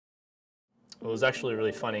It was actually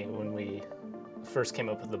really funny when we first came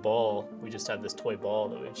up with the ball. We just had this toy ball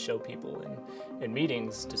that we'd show people in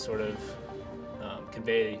meetings to sort of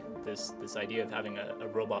convey this idea of having a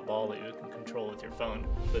robot ball that you can control with your phone.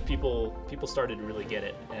 But people started to really get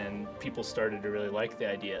it, and people started to really like the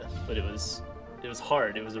idea. But it was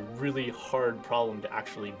hard. It was a really hard problem to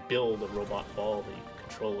actually build a robot ball that you could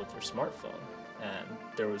control with your smartphone. And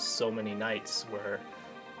there was so many nights where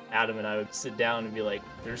Adam and I would sit down and be like,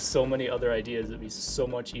 there's so many other ideas that'd be so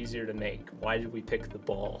much easier to make. Why did we pick the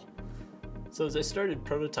ball? So as I started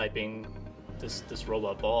prototyping this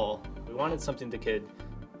robot ball, we wanted something that could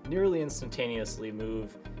nearly instantaneously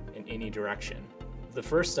move in any direction. The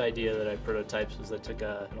first idea that I prototyped was I took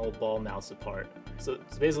an old ball mouse apart. So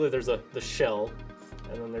basically there's the shell,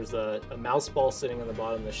 and then there's a mouse ball sitting on the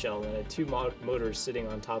bottom of the shell, and I had two motors sitting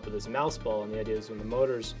on top of this mouse ball, and the idea is when the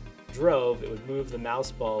motors drove, it would move the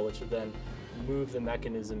mouse ball, which would then move the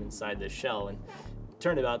mechanism inside the shell. And it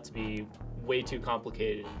turned out to be way too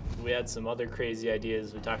complicated. We had some other crazy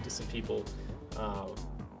ideas. We talked to some people.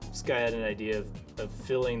 This guy had an idea of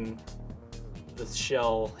filling the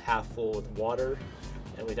shell half full with water,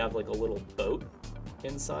 and we'd have like a little boat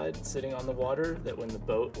inside sitting on the water that when the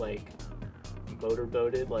boat like motor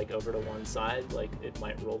boated like over to one side, like it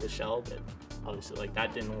might roll the shell, but obviously like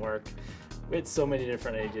that didn't work. We had so many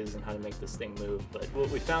different ideas on how to make this thing move, but what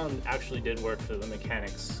we found actually did work for the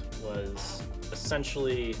mechanics was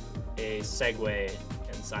essentially a Segway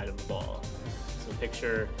inside of a ball. So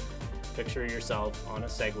picture yourself on a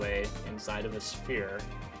Segway inside of a sphere,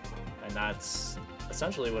 and that's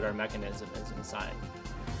essentially what our mechanism is inside.